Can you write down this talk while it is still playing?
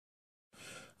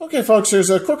Okay, folks,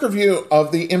 here's a quick review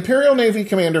of the Imperial Navy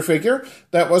Commander figure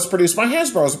that was produced by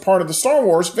Hasbro as a part of the Star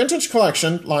Wars Vintage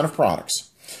Collection line of products.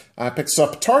 I picked this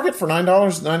up at Target for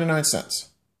 $9.99.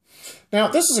 Now,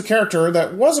 this is a character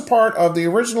that was a part of the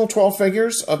original 12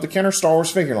 figures of the Kenner Star Wars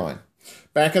figure line.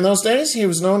 Back in those days, he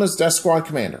was known as Death Squad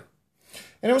Commander.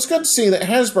 And it was good to see that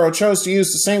Hasbro chose to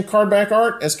use the same card back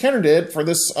art as Kenner did for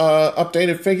this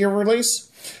updated figure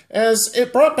release, as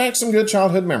it brought back some good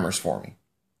childhood memories for me.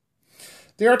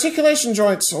 The articulation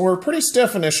joints were pretty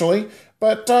stiff initially,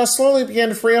 but slowly began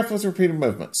to free up with repeated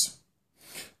movements.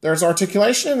 There's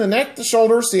articulation in the neck, the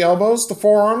shoulders, the elbows, the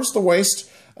forearms, the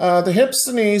waist, the hips,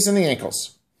 the knees, and the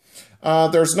ankles.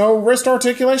 There's no wrist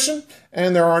articulation,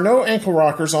 and there are no ankle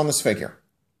rockers on this figure.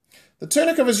 The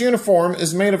tunic of his uniform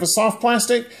is made of a soft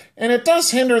plastic, and it does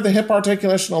hinder the hip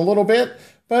articulation a little bit,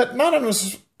 but not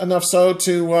enough so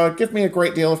to give me a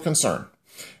great deal of concern.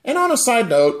 And on a side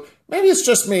note, maybe it's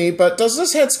just me, but does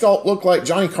this head sculpt look like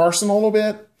Johnny Carson a little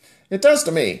bit? It does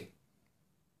to me.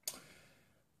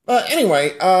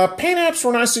 Anyway, paint apps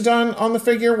were nicely done on the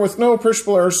figure with no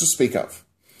appreciable errors to speak of.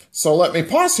 So let me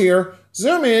pause here,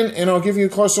 zoom in, and I'll give you a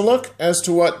closer look as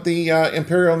to what the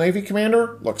Imperial Navy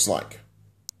Commander looks like.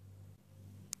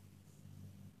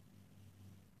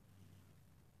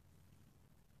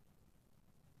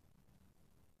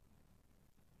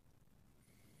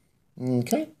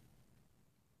 Okay.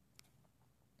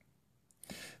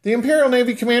 The Imperial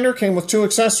Navy Commander came with 2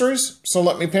 accessories, so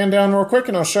let me pan down real quick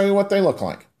and I'll show you what they look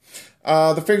like.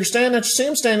 The figure stand that you see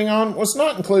him standing on was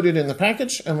not included in the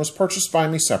package and was purchased by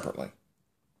me separately.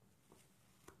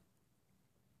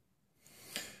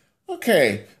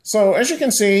 Okay, so as you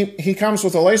can see, he comes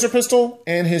with a laser pistol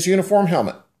and his uniform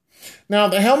helmet. Now,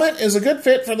 the helmet is a good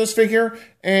fit for this figure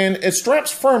and it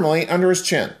straps firmly under his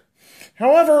chin.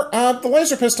 However, the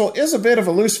laser pistol is a bit of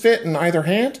a loose fit in either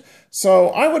hand, so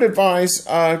I would advise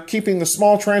keeping the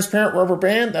small transparent rubber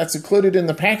band that's included in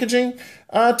the packaging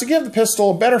to give the pistol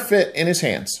a better fit in his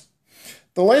hands.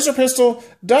 The laser pistol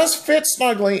does fit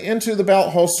snugly into the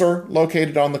belt holster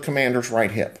located on the commander's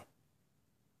right hip.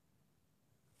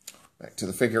 Back to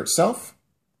the figure itself.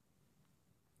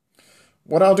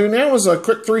 What I'll do now is a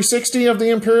quick 360 of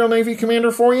the Imperial Navy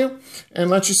Commander for you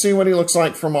and let you see what he looks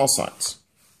like from all sides.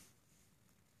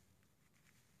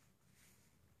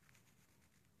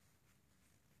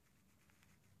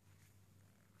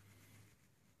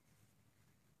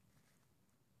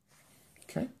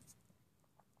 Okay.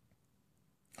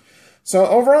 So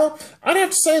overall, I'd have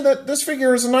to say that this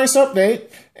figure is a nice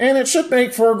update, and it should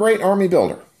make for a great army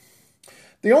builder.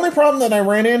 The only problem that I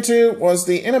ran into was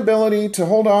the inability to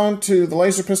hold on to the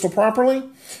laser pistol properly.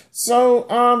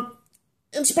 So,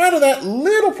 in spite of that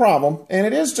little problem, and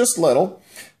it is just little,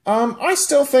 I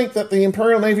still think that the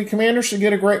Imperial Navy Commander should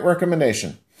get a great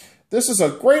recommendation. This is a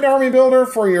great army builder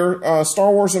for your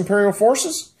Star Wars Imperial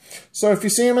forces, so if you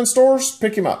see him in stores,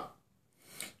 pick him up.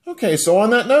 Okay, so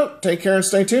on that note, take care and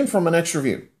stay tuned for my next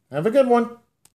review. Have a good one.